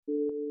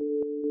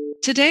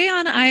Today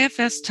on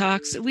IFS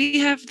Talks, we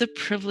have the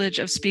privilege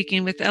of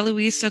speaking with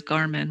Eloisa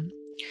Garman.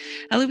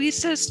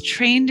 Eloisa is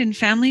trained in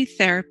family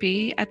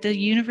therapy at the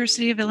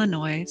University of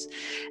Illinois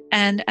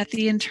and at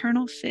the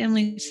Internal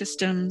Family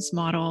Systems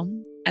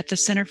Model at the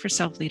Center for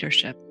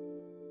Self-Leadership.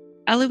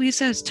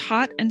 Eloisa has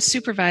taught and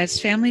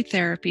supervised family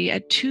therapy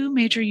at two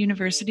major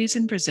universities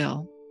in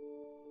Brazil.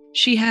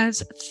 She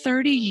has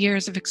 30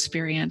 years of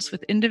experience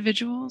with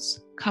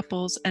individuals,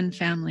 couples, and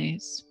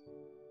families.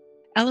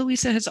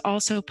 Eloisa has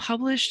also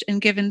published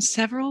and given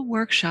several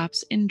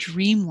workshops in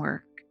dream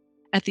work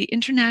at the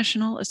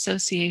International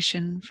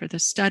Association for the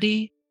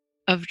Study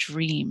of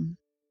Dream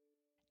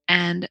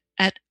and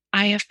at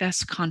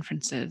IFS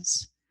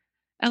conferences.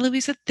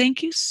 Eloisa,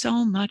 thank you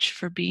so much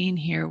for being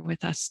here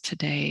with us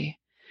today.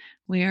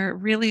 We are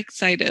really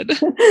excited.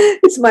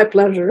 It's my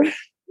pleasure.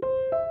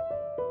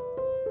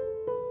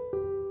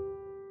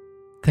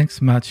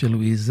 Thanks much,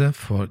 Eloisa,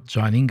 for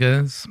joining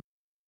us.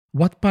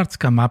 What parts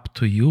come up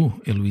to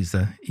you,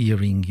 Eloisa,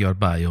 hearing your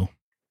bio?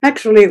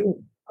 Actually,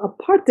 a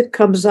part that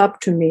comes up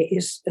to me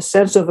is a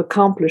sense of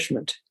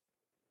accomplishment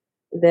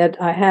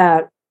that I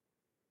had,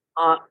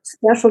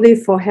 especially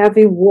for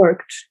having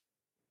worked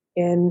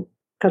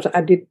because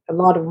I did a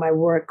lot of my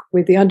work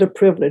with the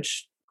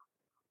underprivileged.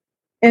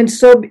 And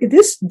so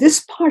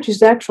this part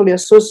is actually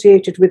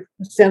associated with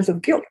a sense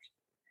of guilt,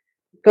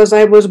 because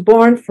I was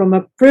born from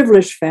a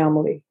privileged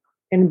family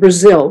in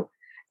Brazil,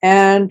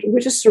 and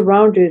which is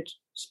surrounded,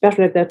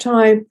 especially at that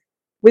time,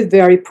 with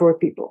very poor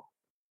people.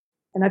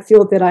 And I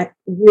feel that I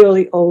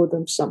really owe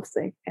them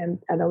something. And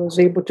I was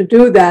able to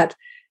do that,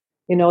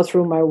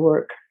 through my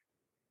work.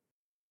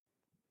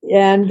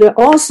 And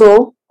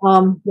also,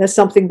 there's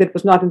something that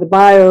was not in the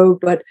bio,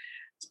 but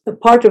a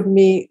part of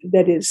me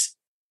that is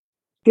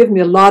giving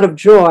me a lot of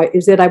joy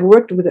is that I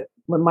worked with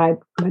my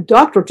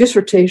doctoral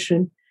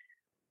dissertation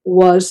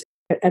was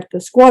at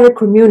the squatter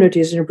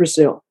communities in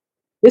Brazil.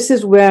 This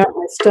is where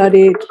I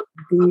studied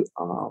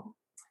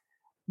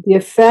the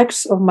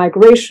effects of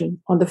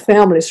migration on the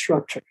family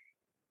structure.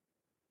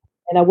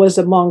 And I was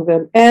among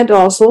them. And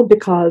also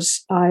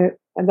because I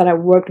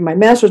worked, my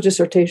master's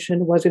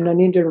dissertation was in an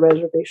Indian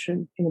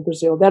reservation in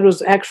Brazil. That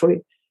was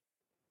actually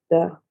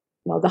the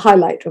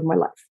highlight of my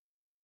life.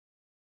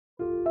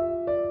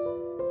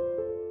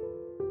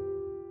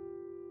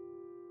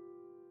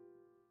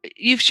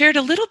 You've shared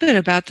a little bit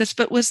about this,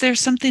 but was there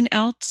something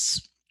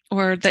else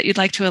or that you'd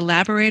like to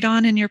elaborate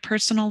on in your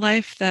personal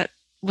life that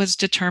was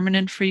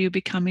determinant for you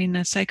becoming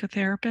a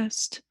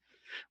psychotherapist,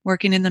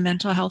 working in the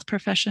mental health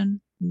profession?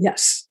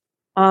 Yes.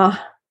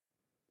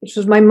 It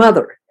was my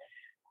mother.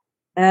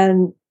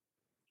 And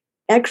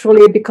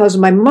actually, because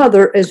my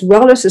mother, as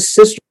well as his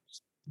sisters,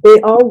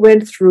 they all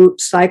went through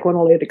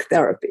psychoanalytic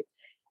therapy.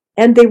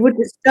 And they would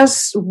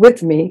discuss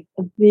with me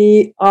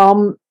the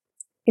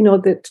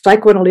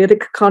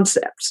psychoanalytic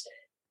concepts.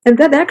 And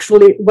that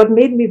actually what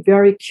made me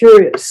very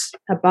curious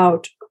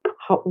about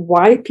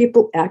why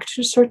people act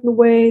in certain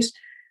ways,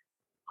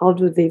 how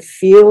do they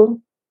feel,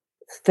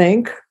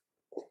 think.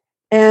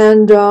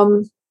 And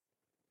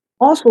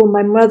also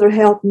my mother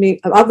helped me.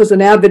 I was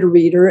an avid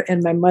reader,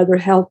 and my mother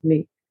helped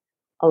me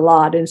a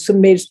lot and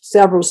made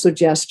several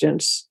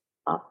suggestions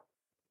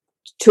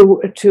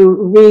to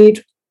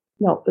read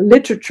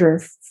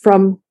literature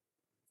from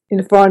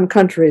in foreign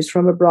countries,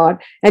 from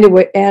abroad.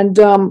 Anyway, and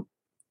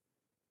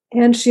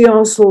she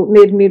also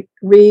made me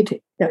read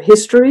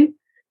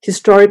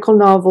historical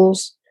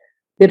novels.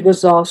 It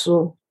was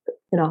also,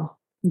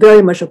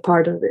 very much a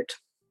part of it.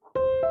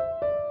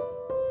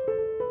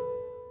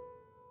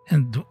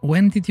 And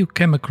when did you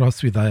come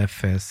across with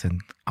IFS, and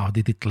how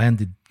did it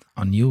land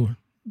on you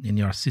in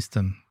your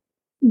system?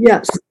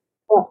 Yes,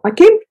 well, I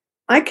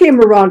came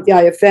around the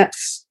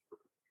IFS.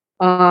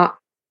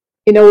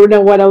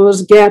 When I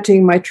was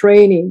getting my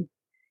training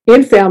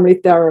in family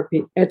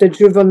therapy at the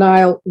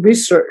Juvenile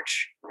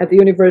Research at the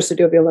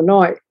University of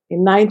Illinois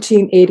in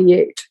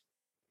 1988.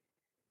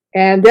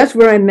 And that's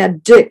where I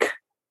met Dick,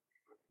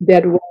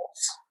 that was,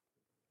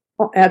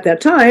 at that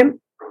time,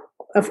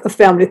 a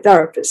family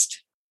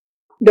therapist.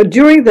 But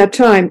during that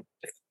time,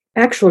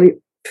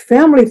 actually,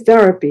 family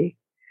therapy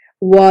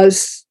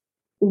was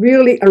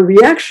really a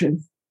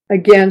reaction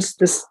against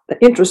this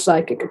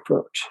intrapsychic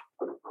approach.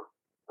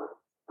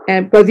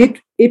 But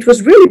it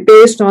was really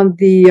based on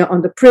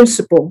the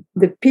principle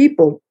that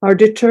people are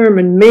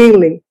determined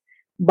mainly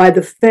by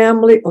the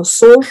family or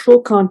social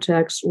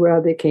context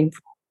where they came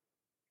from.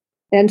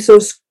 And so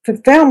the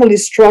family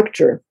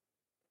structure,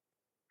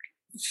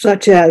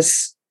 such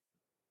as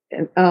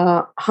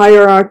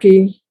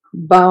hierarchy,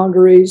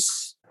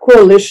 boundaries,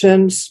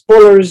 coalitions,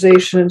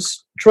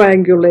 polarizations,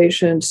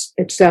 triangulations,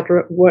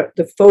 etc., were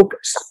the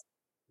focus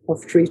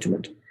of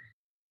treatment.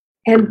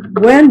 And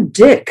when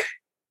Dick,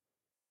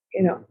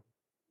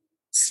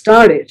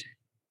 started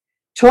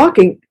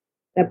talking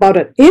about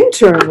an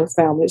internal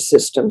family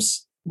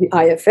systems, the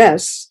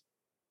IFS,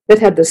 that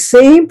had the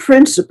same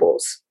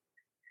principles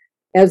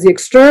as the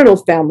external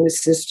family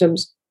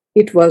systems,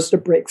 it was the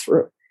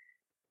breakthrough.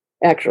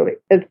 Actually,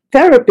 a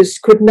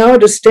therapist could now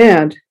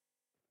understand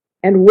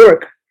and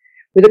work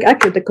with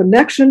actually the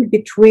connection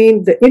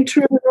between the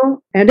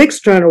internal and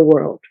external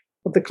world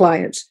of the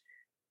clients,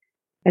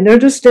 and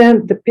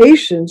understand the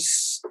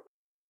patient's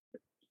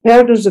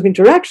patterns of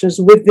interactions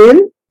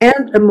within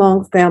and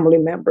among family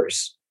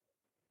members.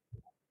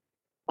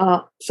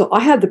 So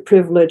I had the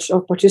privilege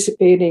of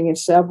participating in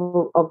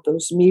several of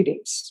those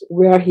meetings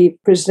where he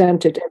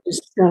presented and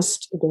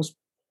discussed those,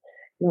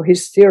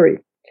 his theory.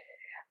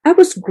 I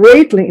was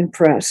greatly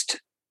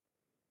impressed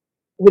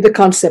with the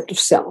concept of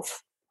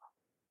self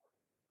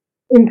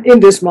in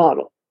this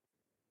model,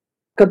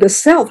 because the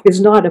self is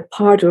not a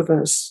part of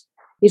us.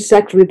 It's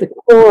actually the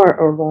core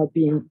of our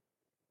being.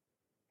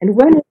 And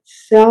when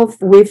it's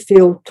self, we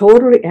feel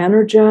totally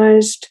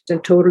energized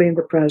and totally in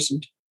the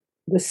present.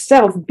 The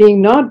self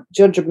being not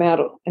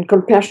judgmental and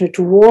compassionate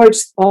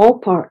towards all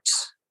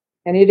parts.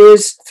 And it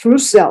is through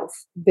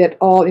self that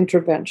all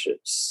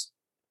interventions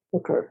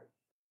occur.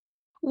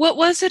 What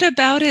was it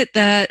about it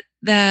that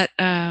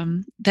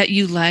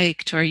you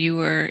liked, or you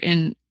were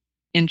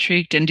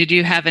intrigued? And did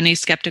you have any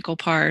skeptical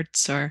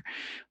parts, or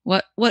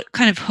what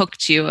kind of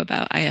hooked you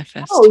about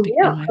IFS?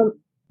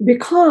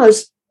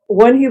 Because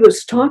when he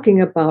was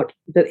talking about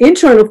the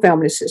internal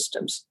family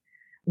systems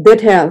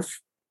that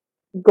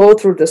go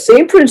through the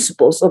same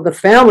principles of the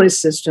family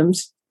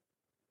systems,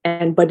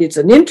 but it's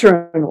an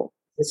internal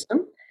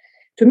system,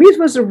 to me it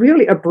was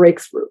really a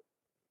breakthrough,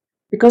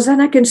 because then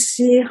I can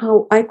see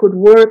how I could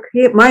work,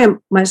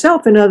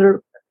 myself and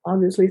other,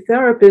 obviously,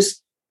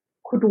 therapists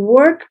could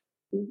work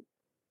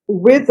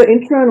with the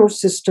internal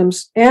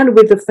systems and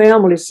with the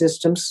family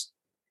systems,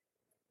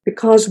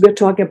 because we're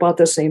talking about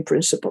the same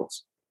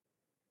principles.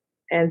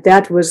 And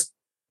that was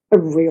a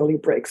really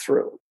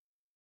breakthrough.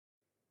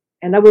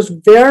 And I was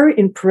very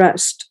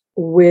impressed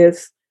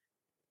with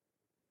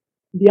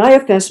the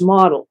IFS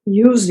model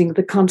using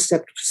the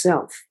concept of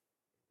self.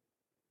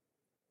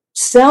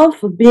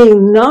 Self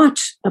being not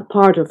a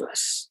part of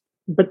us,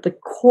 but the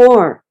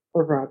core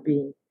of our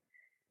being.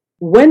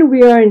 When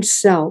we are in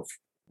self,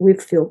 we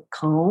feel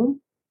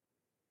calm,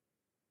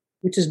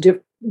 which is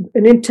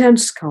an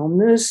intense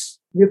calmness.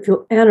 We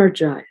feel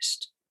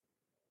energized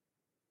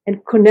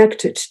and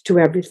connected to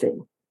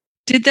everything.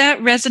 Did that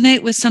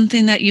resonate with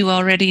something that you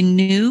already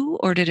knew,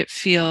 or did it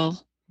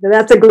feel?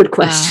 That's a good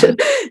question.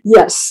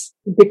 Yes,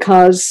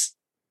 because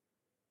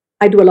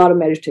I do a lot of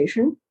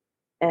meditation,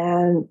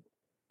 and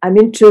I'm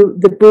into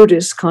the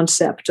Buddhist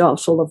concept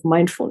also of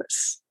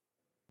mindfulness.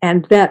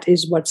 And that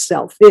is what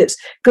self is.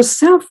 Because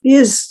self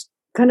is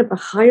kind of a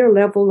higher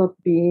level of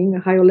being,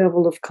 a higher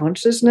level of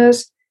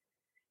consciousness,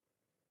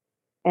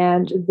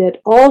 and that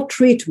all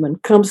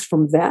treatment comes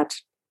from that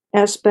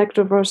aspect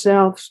of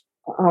ourselves,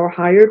 our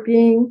higher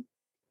being,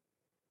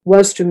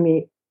 was to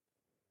me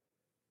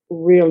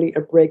really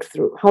a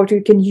breakthrough. How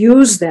you can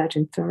use that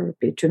in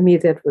therapy, to me,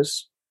 that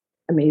was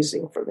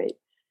amazing for me.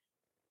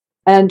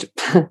 And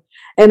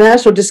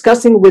also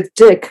discussing with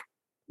Dick,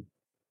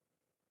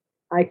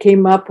 I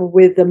came up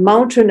with the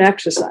mountain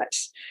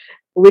exercise,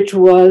 which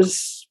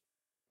was,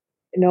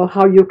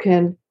 how you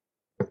can,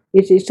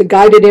 it's a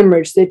guided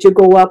image that you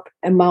go up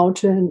a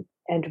mountain,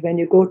 and when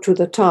you go to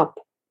the top,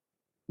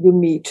 you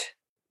meet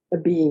a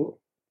being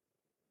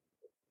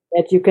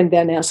that you can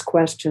then ask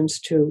questions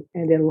to,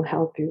 and it will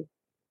help you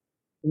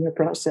in your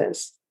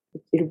process.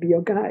 It'll be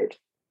your guide.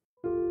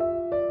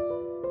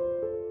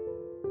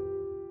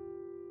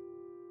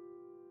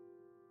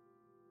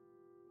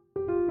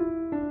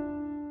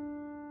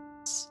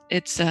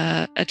 It's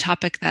a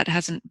topic that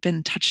hasn't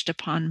been touched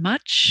upon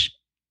much,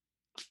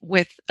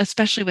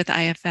 especially with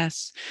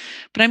IFS.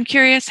 But I'm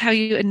curious how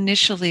you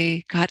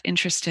initially got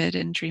interested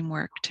in dream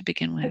work to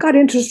begin with. I got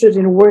interested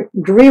in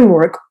dream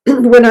work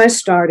when I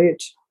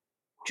started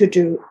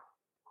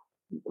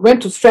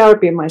went to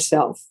therapy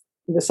myself,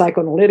 the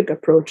psychoanalytic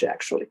approach,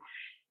 actually.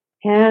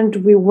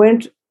 And we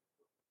went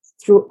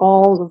through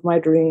all of my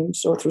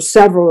dreams, or through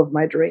several of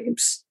my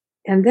dreams.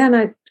 And then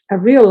I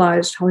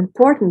realized how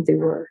important they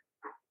were,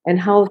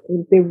 and how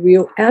the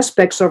real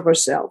aspects of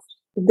ourselves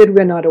that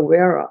we're not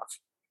aware of.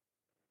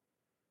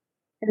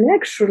 And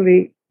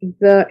actually,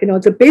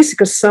 the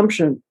basic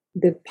assumption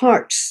that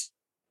parts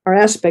are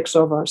aspects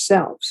of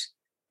ourselves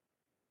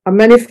are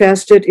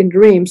manifested in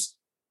dreams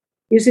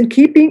is in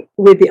keeping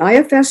with the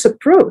IFS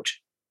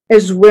approach,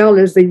 as well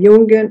as the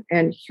Jungian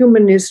and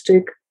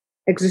humanistic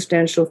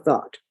existential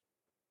thought.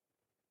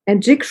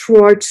 And Dick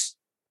Schwartz,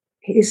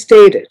 he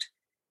stated,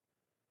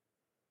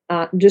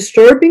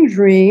 disturbing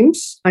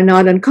dreams are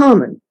not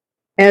uncommon,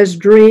 as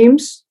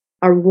dreams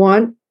are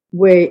one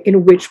way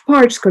in which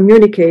parts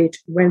communicate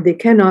when they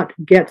cannot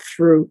get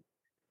through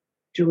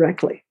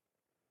directly.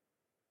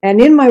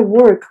 And in my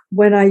work,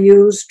 when I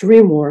use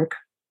dream work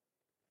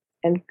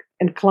and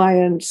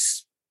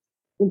clients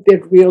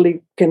that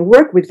really can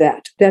work with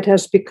that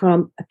has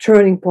become a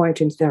turning point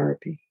in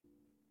therapy.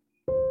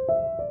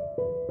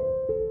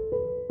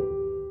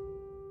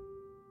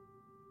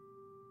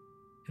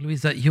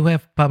 Luisa, you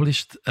have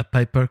published a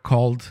paper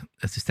called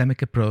A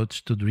Systemic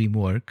Approach to Dream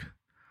Work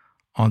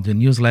on the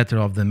newsletter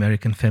of the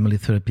American Family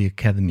Therapy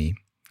Academy.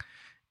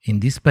 In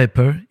this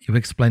paper, you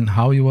explain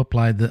how you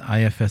apply the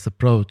IFS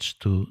approach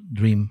to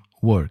dream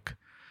work.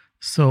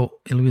 So,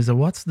 Eloisa,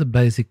 what's the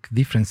basic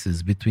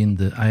differences between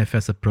the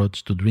IFS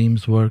approach to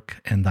dreams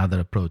work and other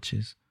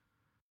approaches?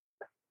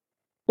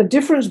 The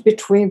difference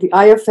between the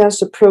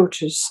IFS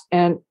approaches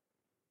and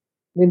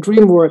the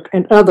dream work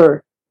and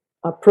other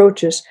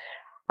approaches,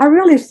 I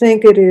really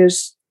think it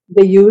is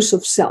the use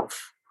of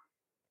self.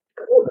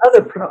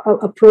 Other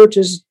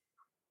approaches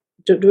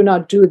do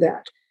not do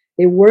that.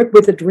 They work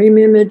with the dream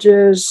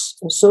images,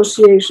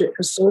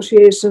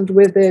 associations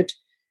with it.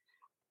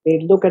 They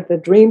look at the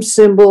dream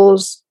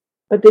symbols,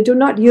 but they do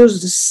not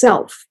use the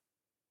self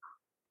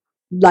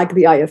like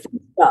the IFS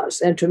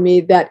does. And to me,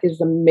 that is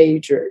a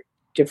major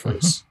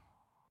difference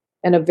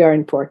and a very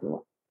important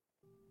one.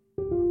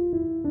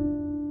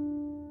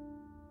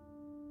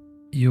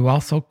 You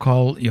also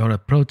call your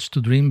approach to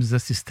dreams a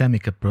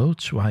systemic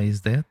approach. Why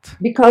is that?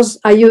 Because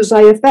I use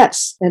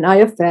IFS, and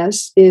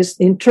IFS is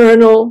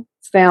internal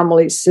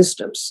family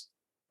systems.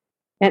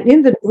 And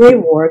in the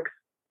dream work,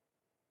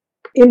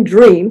 in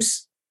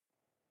dreams,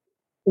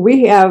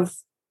 we have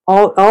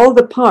all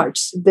the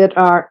parts that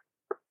are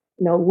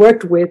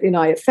worked with in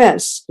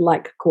IFS,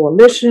 like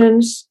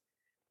coalitions,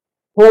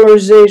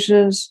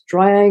 polarizations,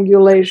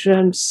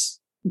 triangulations,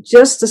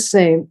 just the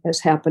same as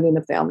happen in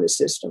the family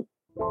system.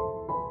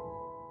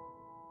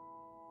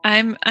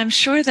 I'm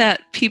sure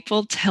that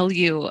people tell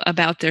you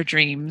about their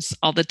dreams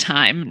all the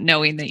time,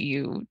 knowing that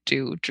you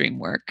do dream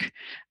work.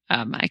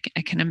 I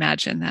can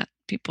imagine that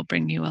people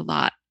bring you a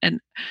lot.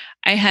 And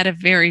I had a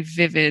very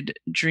vivid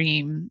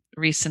dream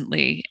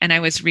recently, and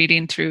I was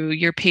reading through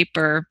your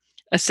paper,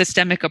 A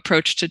Systemic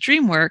Approach to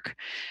Dream Work,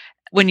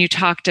 when you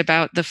talked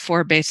about the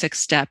 4 basic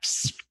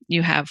steps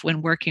you have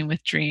when working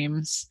with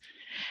dreams.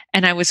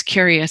 And I was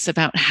curious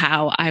about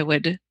how I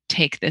would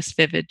take this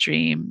vivid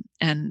dream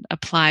and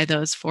apply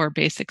those 4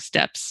 basic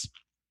steps,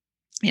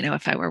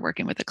 if I were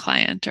working with a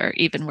client or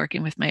even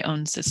working with my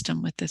own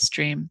system with this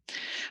dream.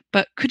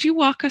 But could you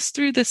walk us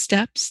through the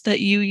steps that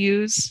you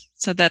use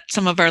so that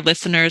some of our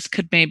listeners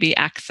could maybe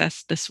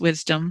access this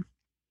wisdom?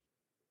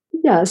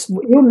 Yes,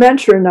 you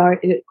mentioned,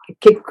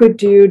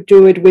 could you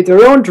do it with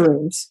your own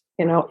dreams?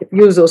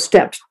 Use those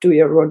steps to do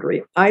your own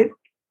dream. I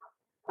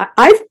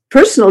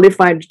personally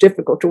find it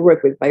difficult to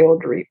work with my own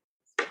dream.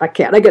 I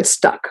can't. I get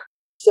stuck.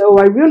 So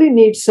I really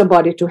need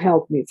somebody to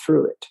help me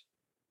through it.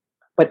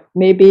 But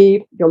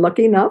maybe you're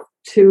lucky enough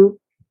to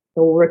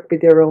work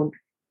with your own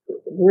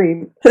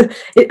dream.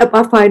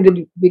 I find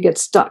that we get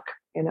stuck,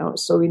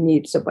 so we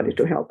need somebody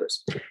to help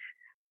us.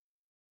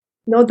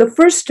 Now, the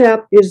first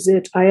step is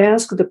that I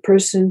ask the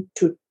person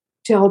to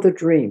tell the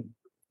dream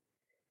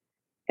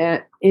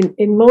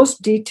in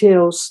most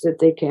details that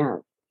they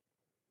can.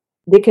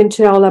 They can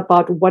tell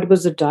about what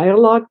was the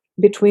dialogue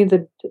between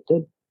the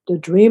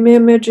dream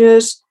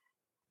images,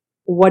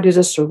 what is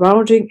the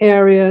surrounding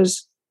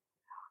areas,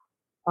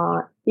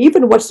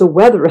 even what's the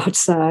weather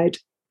outside,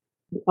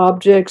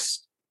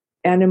 objects,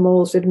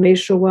 animals that may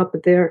show up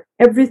there,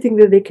 everything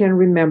that they can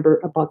remember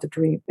about the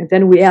dream. And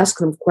then we ask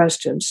them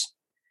questions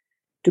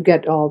to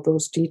get all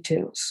those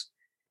details.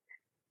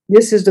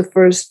 This is the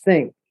first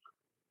thing.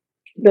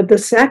 But the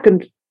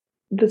second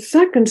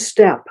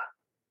step,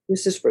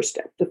 this is first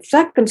step. The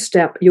second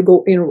step, you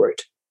go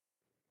inward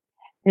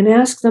and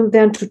ask them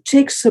then to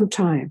take some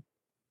time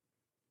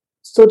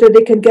so that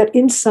they can get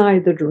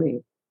inside the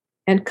dream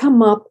and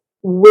come up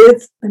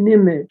with an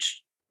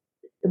image,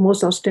 the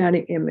most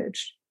outstanding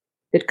image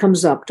that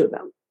comes up to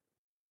them.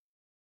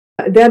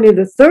 Then in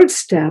the third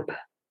step,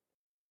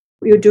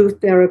 you do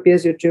therapy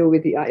as you do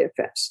with the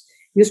IFS.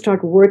 You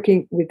start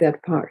working with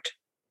that part.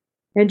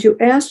 And you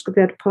ask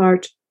that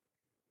part,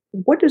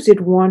 what does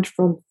it want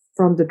from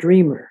the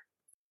dreamer?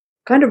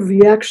 Kind of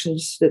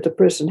reactions that the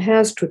person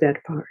has to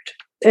that part.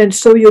 And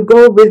so you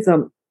go with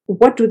them.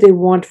 What do they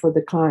want for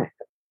the client?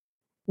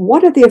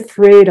 What are they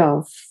afraid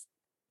of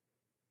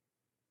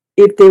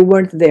if they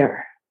weren't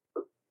there?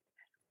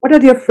 What are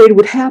they afraid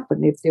would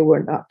happen if they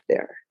were not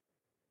there?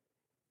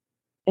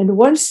 And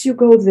once you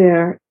go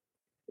there,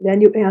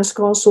 then you ask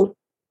also,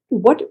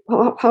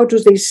 how do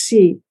they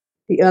see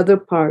the other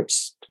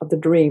parts of the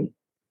dream?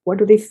 What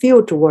do they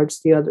feel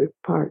towards the other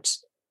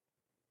parts?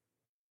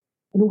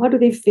 And what do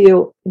they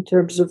feel in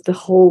terms of the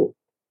whole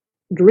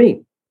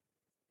dream?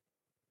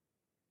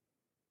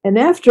 And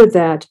after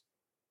that,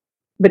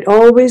 but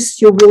always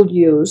you will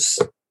use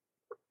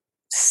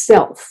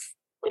self.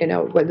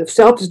 When the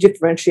self is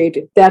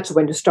differentiated, that's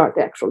when you start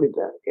actually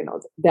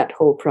that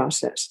whole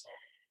process.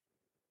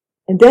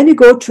 And then you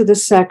go to the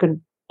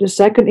second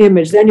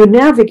image. Then you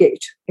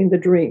navigate in the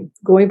dream,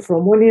 going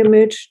from one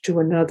image to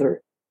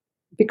another,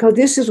 because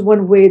this is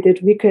one way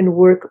that we can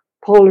work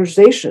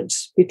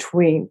polarizations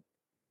between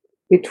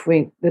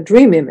the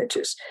dream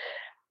images.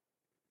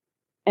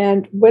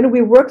 And when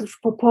we work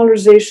for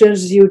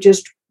polarizations, you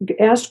just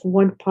ask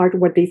one part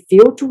what they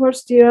feel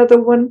towards the other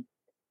one,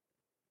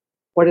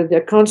 what are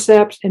their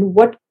concepts, and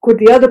what could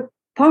the other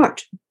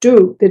part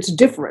do that's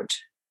different,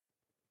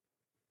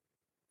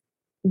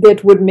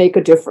 that would make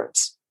a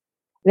difference.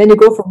 Then you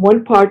go from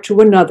one part to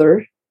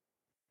another,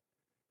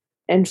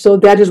 And so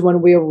that is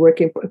one way of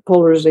working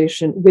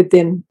polarization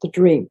within the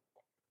dream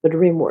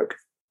work.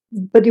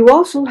 But you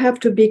also have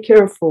to be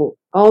careful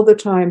all the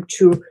time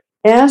to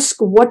ask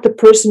what the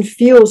person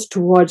feels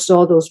towards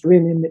all those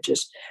dream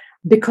images,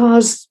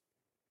 because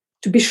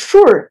to be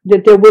sure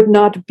that there would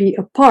not be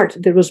a part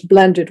that was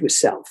blended with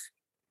self.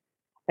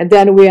 And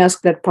then we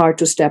ask that part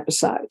to step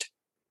aside.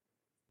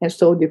 And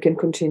so you can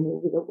continue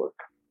with the work.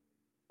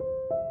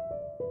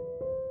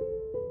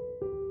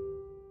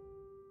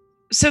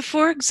 So,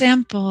 for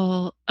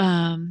example,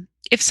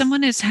 if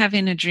someone is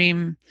having a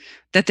dream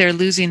that they're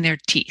losing their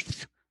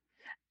teeth,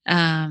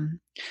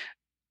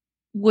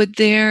 would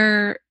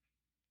there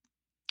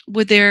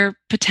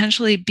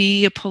potentially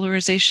be a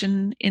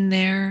polarization in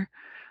there?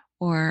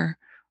 Or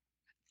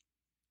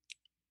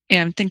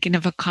I'm thinking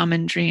of a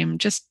common dream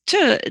just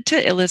to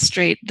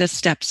illustrate the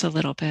steps a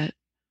little bit.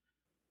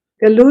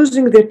 They're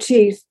losing their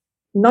teeth.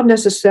 Not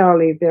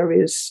necessarily there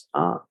is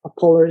a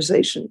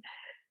polarization,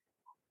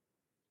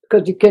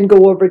 because you can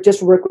go over,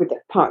 just work with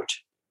that part,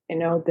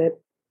 that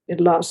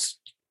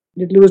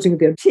they're losing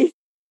their teeth.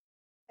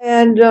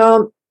 And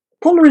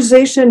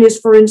polarization is,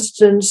 for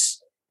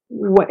instance,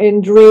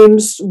 in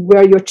dreams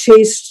where you're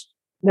chased,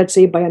 let's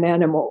say, by an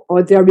animal,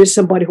 or there is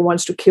somebody who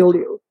wants to kill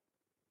you.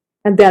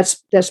 And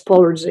that's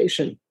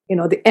polarization.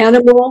 The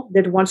animal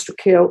that wants to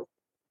kill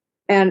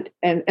and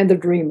the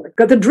dreamer.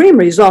 Because the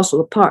dreamer is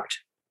also a part.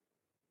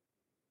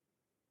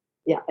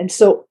 Yeah. And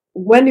so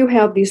when you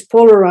have these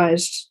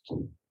polarized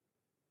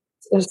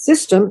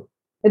system,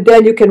 and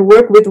then you can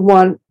work with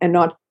one and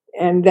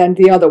then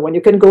the other one.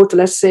 You can go to,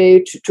 let's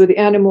say, to the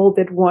animal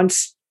that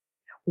wants,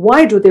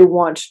 why do they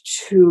want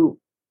to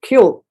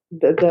kill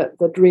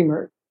the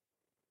dreamer?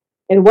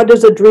 And what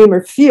does the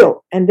dreamer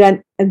feel? And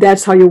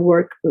that's how you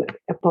work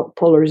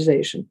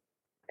polarization.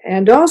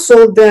 And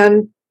also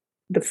then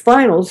the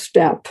final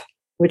step,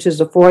 which is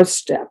the fourth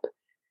step,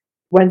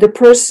 when the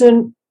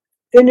person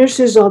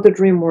finishes all the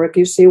dream work,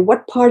 you see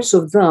what parts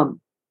of them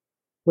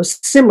was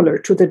similar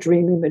to the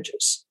dream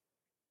images,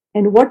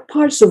 and what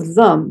parts of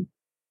them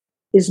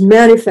is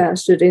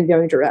manifested in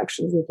their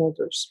interactions with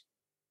others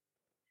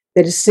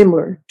that is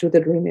similar to the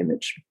dream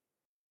image.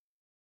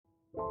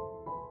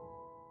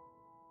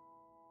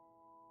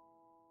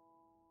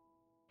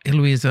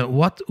 Eloisa,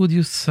 what would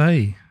you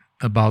say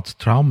about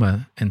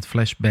trauma and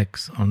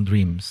flashbacks on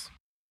dreams?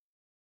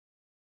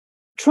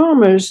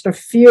 Traumas are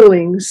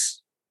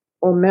feelings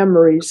or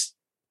memories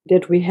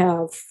that we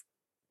have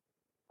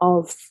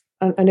of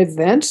an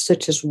event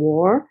such as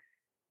war,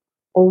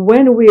 or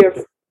when we are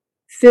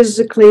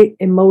physically,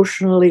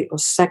 emotionally, or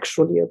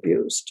sexually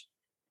abused.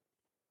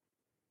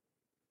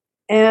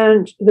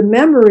 And the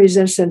memories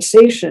and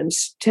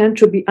sensations tend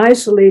to be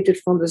isolated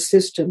from the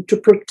system to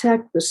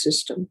protect the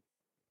system.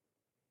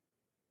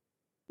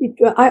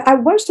 I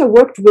once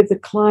worked with a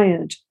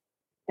client,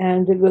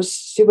 and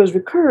she was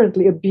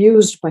recurrently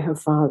abused by her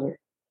father.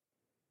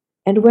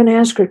 And when I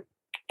asked her,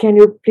 "Can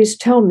you please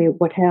tell me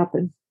what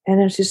happened?" And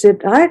then she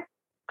said,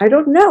 I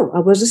don't know. I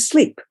was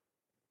asleep.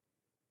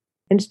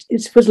 And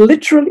it was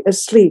literally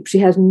asleep. She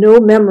has no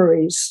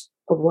memories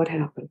of what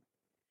happened.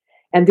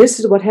 And this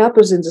is what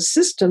happens in the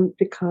system,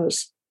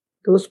 because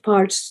those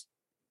parts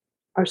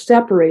are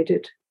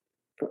separated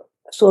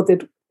so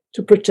that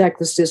to protect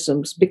the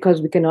systems,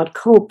 because we cannot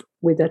cope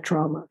with that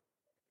trauma.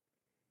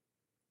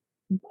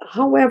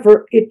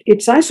 However,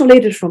 it's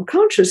isolated from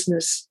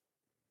consciousness,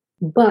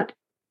 but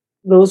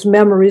those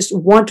memories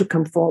want to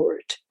come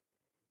forward.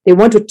 They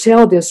want to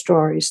tell their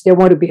stories. They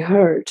want to be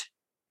heard.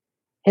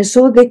 And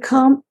so they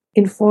come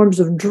in forms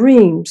of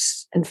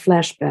dreams and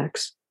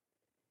flashbacks.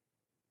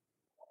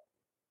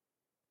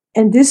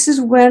 And this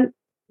is when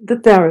the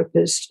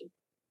therapist,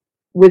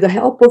 with the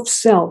help of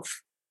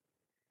self,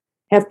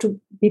 have to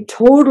be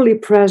totally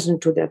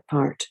present to that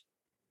part,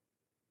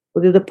 so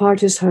that the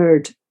part is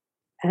heard,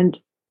 and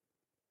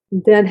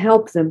then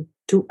help them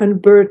to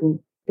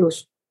unburden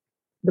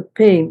the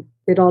pain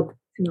that all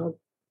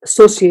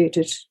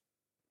associated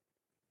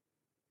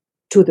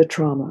to the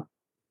trauma.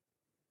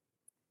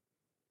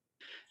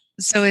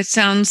 So it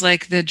sounds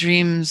like the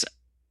dreams,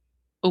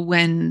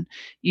 when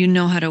you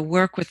know how to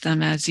work with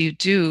them as you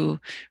do,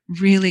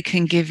 really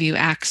can give you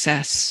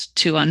access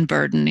to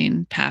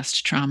unburdening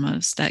past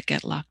traumas that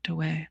get locked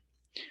away.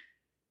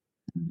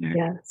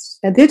 Yes.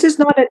 And this is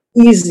not an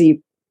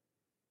easy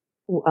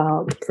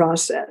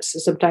process.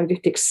 Sometimes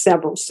it takes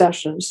several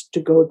sessions to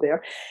go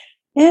there.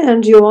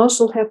 And you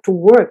also have to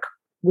work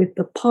with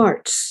the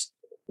parts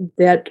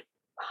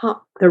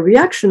the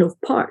reaction of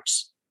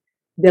parts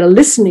that are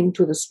listening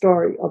to the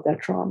story of that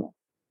trauma.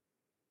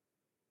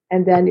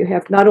 And then you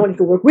have not only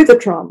to work with the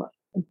trauma,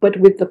 but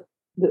with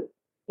the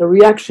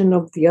reaction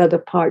of the other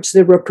parts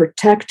that were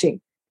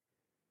protecting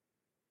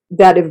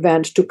that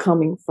event to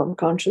coming from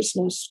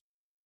consciousness.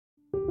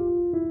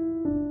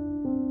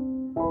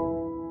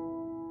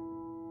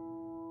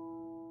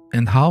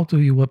 And how do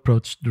you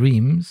approach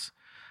dreams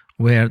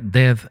where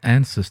dead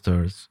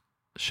ancestors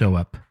show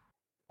up?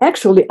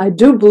 Actually, I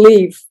do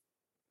believe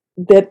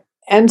that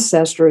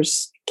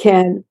ancestors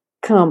can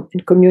come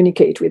and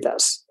communicate with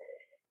us.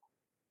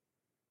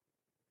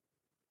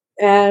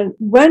 And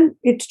when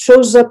it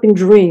shows up in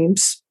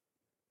dreams,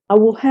 I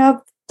will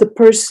have the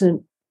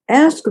person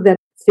ask that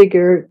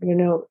figure,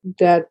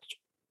 that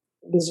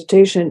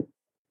visitation,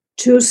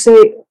 to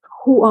say,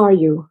 who are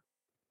you?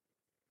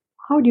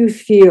 How do you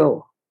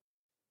feel?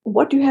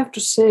 What do you have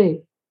to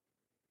say?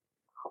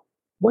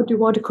 What do you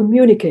want to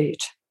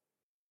communicate?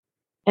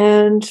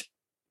 And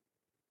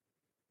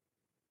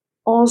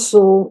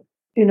also,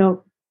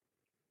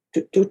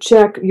 to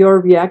check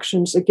your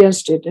reactions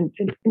against it, and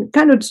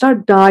kind of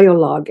start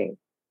dialoguing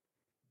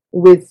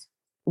with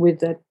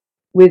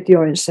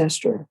your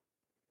ancestor.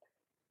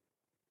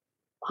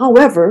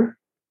 However,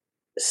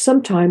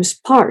 sometimes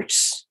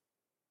parts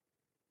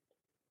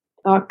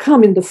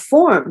come in the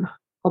form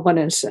of an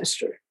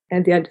ancestor,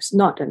 and yet it's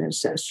not an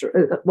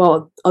ancestor.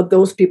 Of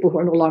those people who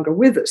are no longer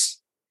with us.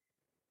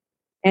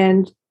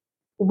 And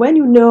when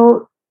you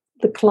know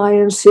the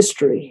client's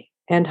history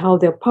and how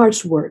their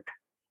parts work,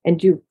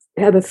 and you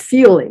have a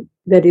feeling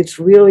that it's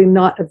really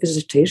not a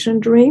visitation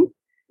dream,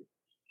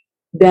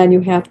 then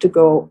you have to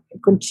go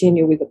and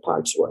continue with the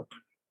parts work.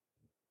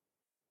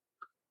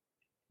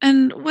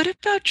 And what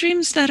about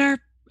dreams that are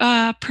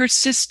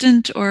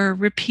persistent or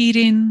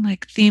repeating,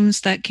 like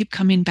themes that keep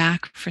coming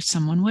back for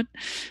someone?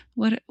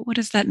 What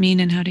does that mean,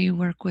 and how do you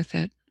work with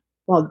it?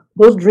 Well,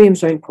 those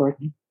dreams are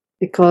important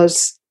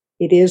because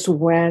it is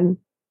when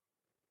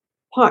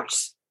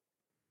parts,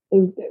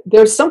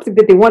 there's something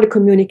that they want to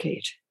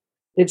communicate.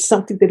 It's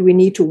something that we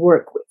need to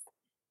work with.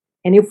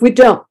 And if we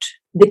don't,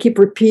 they keep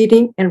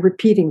repeating and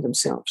repeating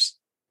themselves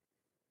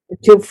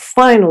until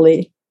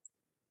finally,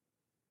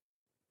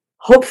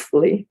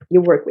 hopefully, you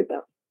work with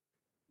them.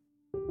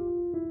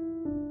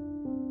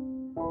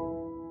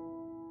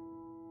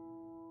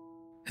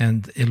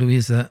 And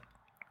Eloisa,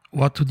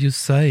 what would you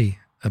say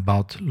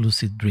about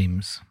lucid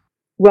dreams?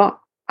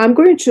 Well, I'm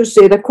going to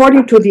say that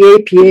according to the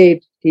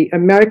APA, the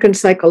American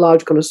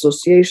Psychological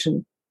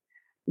Association,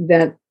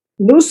 that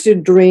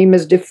lucid dream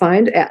is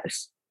defined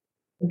as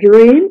a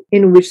dream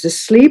in which the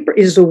sleeper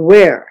is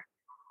aware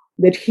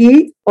that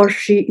he or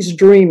she is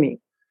dreaming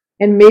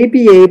and may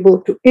be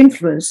able to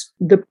influence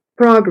the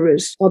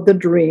progress of the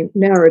dream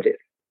narrative.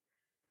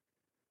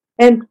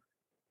 And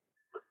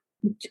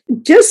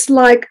just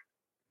like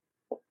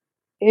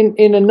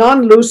in a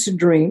non-lucid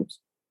dream,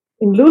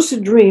 in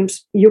lucid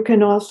dreams, you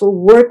can also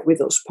work with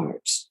those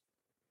parts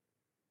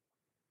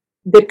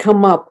that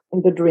come up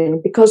in the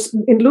dream. Because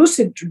in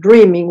lucid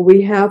dreaming,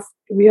 we have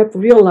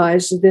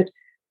realized that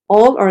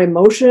all our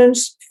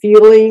emotions,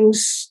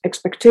 feelings,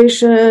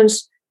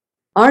 expectations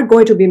are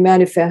going to be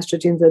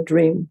manifested in the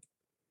dream,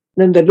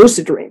 in the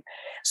lucid dream.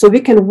 So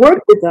we can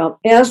work with them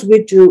as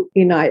we do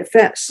in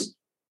IFS.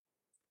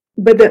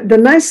 But the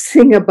nice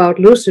thing about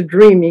lucid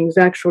dreaming is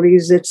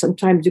that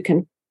sometimes you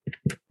can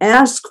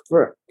ask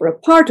for a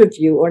part of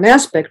you or an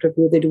aspect of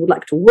you that you would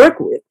like to work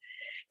with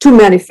to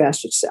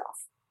manifest itself.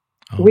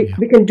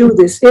 We can do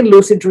this in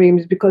lucid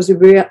dreams because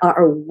we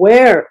are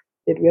aware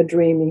that we are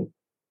dreaming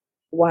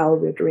while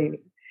we're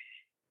dreaming.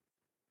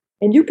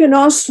 And you can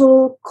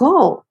also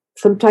call,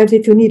 sometimes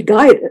if you need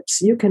guidance,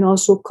 you can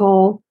also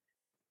call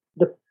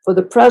for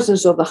the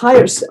presence of the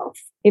higher self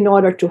in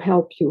order to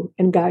help you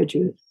and guide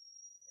you.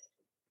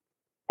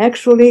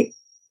 Actually,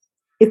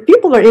 if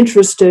people are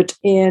interested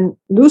in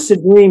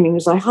lucid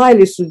dreamings, I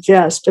highly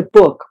suggest a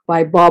book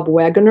by Bob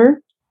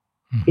Waggoner.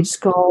 Mm-hmm. It's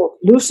called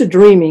Lucid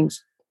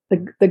Dreamings,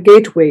 the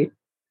Gateway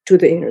to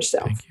the Inner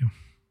Self. Thank you.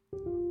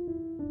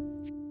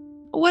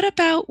 What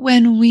about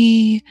when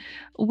we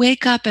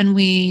wake up and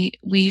we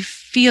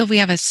feel we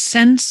have a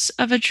sense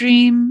of a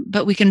dream,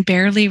 but we can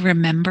barely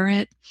remember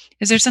it?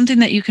 Is there something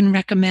that you can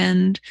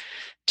recommend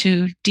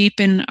to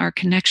deepen our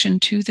connection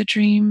to the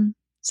dream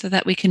so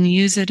that we can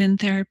use it in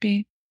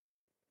therapy?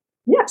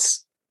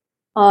 Yes.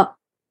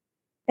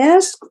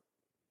 Ask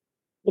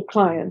the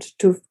client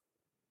to,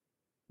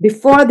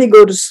 before they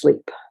go to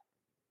sleep,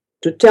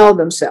 to tell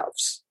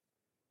themselves,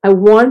 I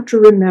want to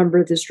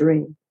remember this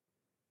dream.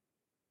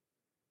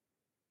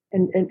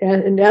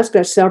 And ask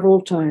that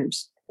several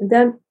times. And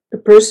then the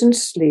person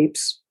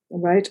sleeps,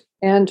 right?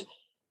 And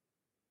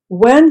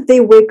when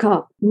they wake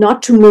up,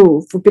 not to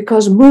move,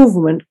 because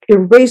movement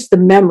erases the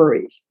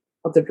memory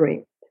of the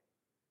dream.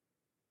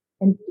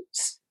 And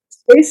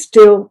stay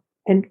still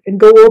and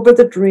go over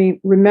the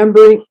dream,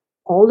 remembering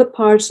all the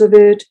parts of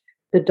it,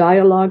 the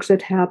dialogues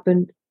that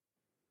happened,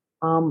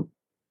 the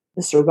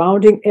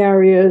surrounding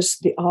areas,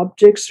 the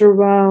objects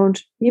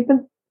around,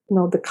 even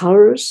the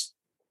colors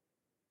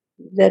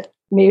that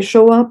may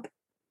show up,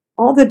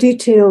 all the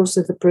details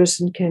that the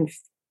person can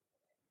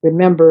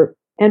remember,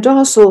 and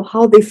also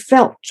how they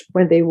felt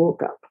when they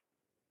woke up.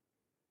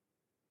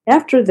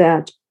 After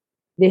that,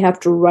 they have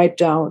to write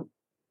down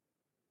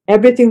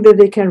everything that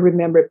they can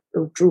remember,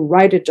 to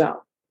write it down,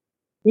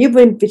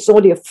 even if it's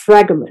only a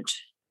fragment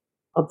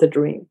of the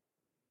dream.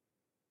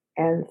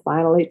 And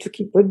finally, to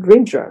keep a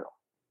dream journal.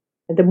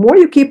 And the more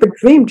you keep a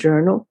dream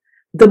journal,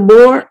 the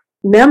more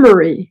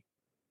memory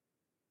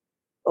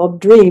of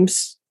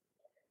dreams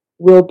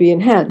will be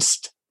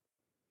enhanced.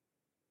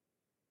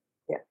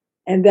 Yeah.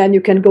 And then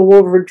you can go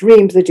over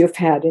dreams that you've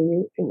had,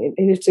 and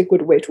it's a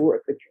good way to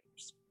work with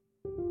dreams.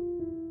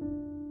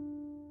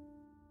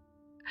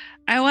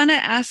 I want to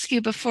ask you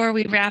before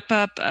we wrap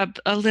up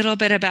a little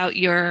bit about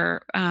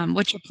your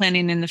what you're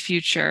planning in the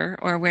future,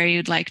 or where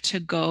you'd like to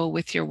go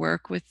with your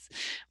work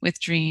with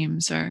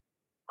dreams. Or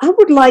I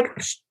would like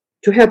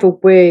to have a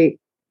way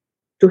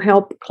to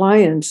help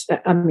clients,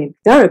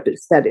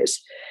 therapists, that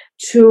is,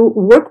 to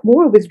work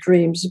more with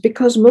dreams,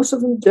 because most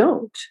of them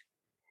don't.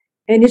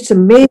 And it's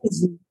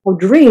amazing how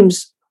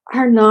dreams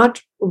are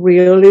not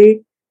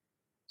really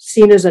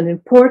seen as an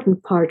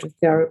important part of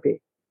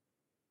therapy.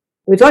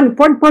 It's an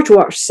important part to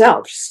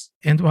ourselves.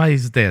 And why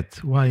is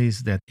that? Why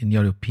is that, in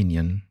your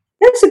opinion?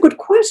 That's a good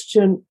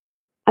question.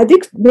 I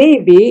think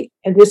maybe,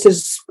 and this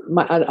is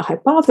my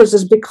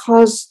hypothesis,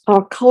 because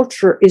our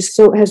culture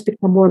has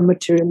become more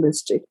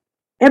materialistic.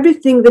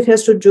 Everything that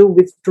has to do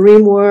with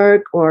dream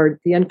work or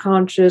the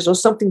unconscious or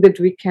something that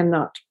we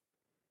cannot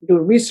do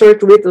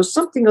research with or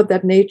something of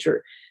that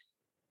nature.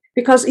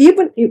 Because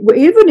even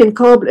in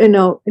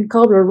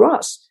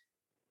Kubler-Ross,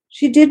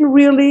 she didn't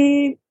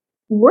really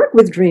work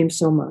with dreams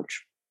so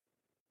much.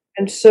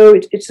 And so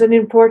it's an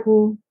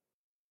important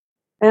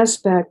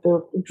aspect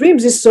of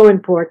dreams is so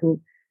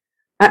important.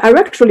 I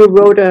actually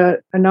wrote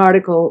an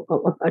article,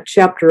 a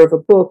chapter of a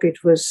book.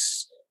 It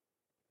was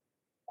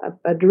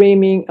a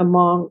dreaming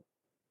among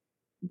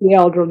the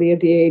elderly,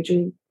 the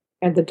aging,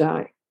 and the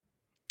dying.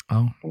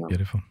 Oh,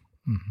 beautiful.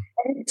 Mm-hmm.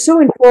 And it's so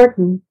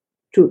important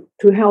to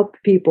help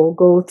people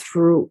go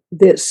through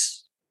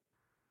this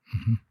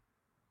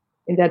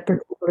in that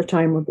particular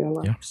time of their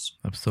lives.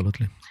 Yeah,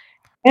 absolutely.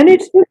 And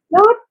it's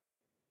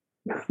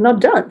not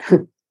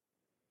done.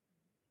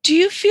 do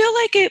you feel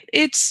like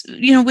it's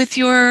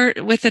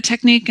with the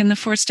technique and the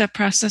 4-step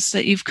process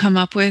that you've come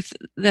up with,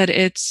 that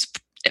it's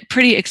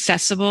pretty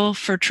accessible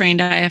for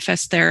trained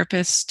IFS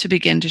therapists to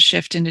begin to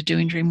shift into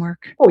doing dream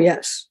work? Oh,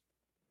 yes.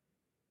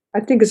 I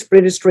think it's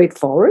pretty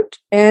straightforward,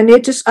 and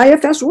it is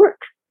IFS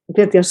work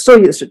that they're so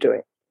used to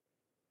doing.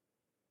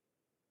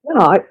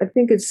 No, I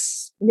think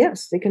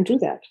yes, they can do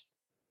that.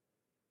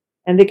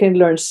 And they can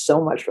learn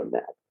so much from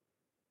that.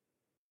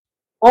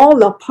 All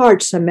the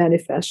parts are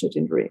manifested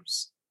in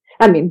dreams.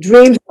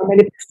 Dreams are a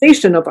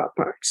manifestation of our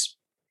parts.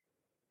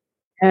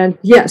 And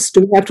yes, do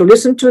we have to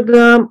listen to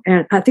them?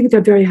 And I think they're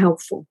very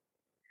helpful,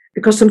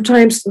 because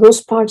sometimes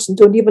those parts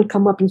don't even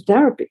come up in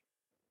therapy.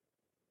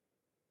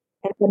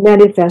 And they're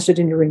manifested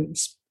in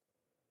dreams.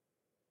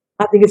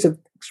 I think it's an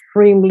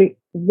extremely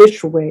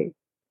rich way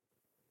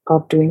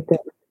of doing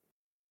therapy.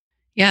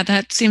 Yeah,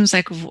 that seems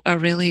like a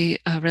really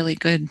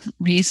good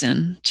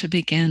reason to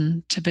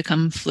begin to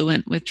become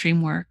fluent with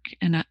dream work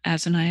and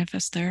as an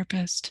IFS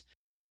therapist.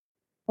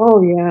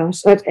 Oh,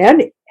 yes.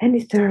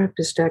 Any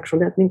therapist,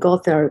 actually, I think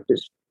all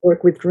therapists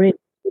work with dreams.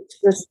 It's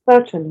just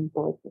such an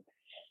important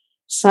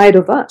side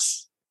of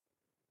us.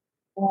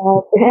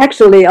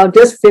 Actually, I'll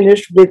just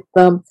finish with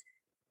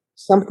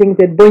something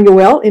that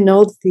Buñuel,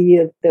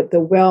 the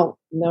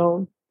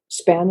well-known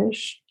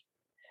Spanish,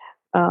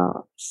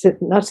 not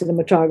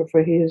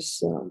cinematographer,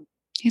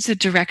 he's a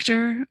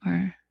director,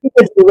 or he's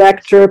a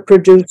director,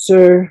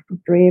 producer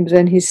of dreams,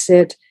 and he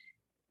said,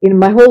 in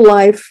my whole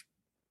life,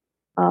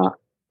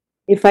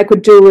 if I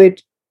could do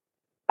it,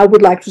 I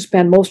would like to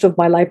spend most of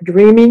my life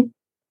dreaming,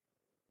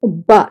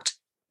 but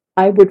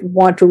I would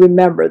want to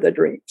remember the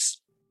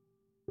dreams.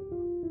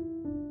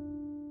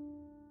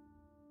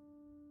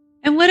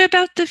 And what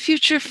about the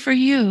future for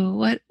you?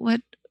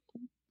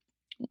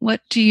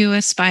 What do you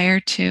aspire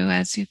to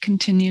as you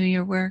continue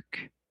your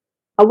work?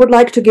 I would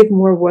like to give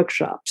more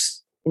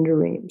workshops in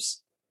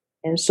dreams,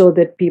 and so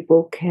that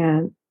people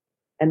can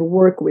and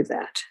work with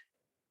that.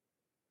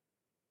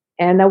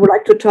 And I would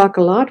like to talk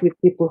a lot with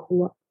people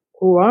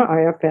who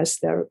are IFS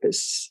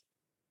therapists,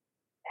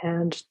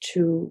 and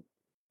to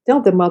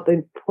tell them about the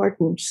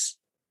importance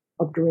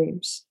of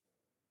dreams.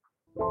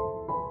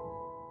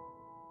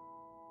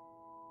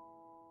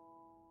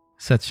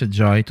 Such a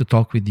joy to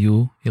talk with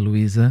you,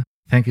 Heloisa.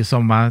 Thank you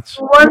so much.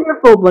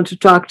 Wonderful to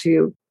talk to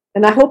you.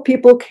 And I hope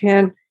people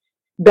can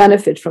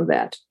benefit from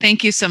that.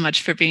 Thank you so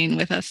much for being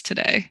with us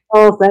today.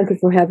 Oh, thank you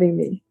for having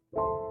me.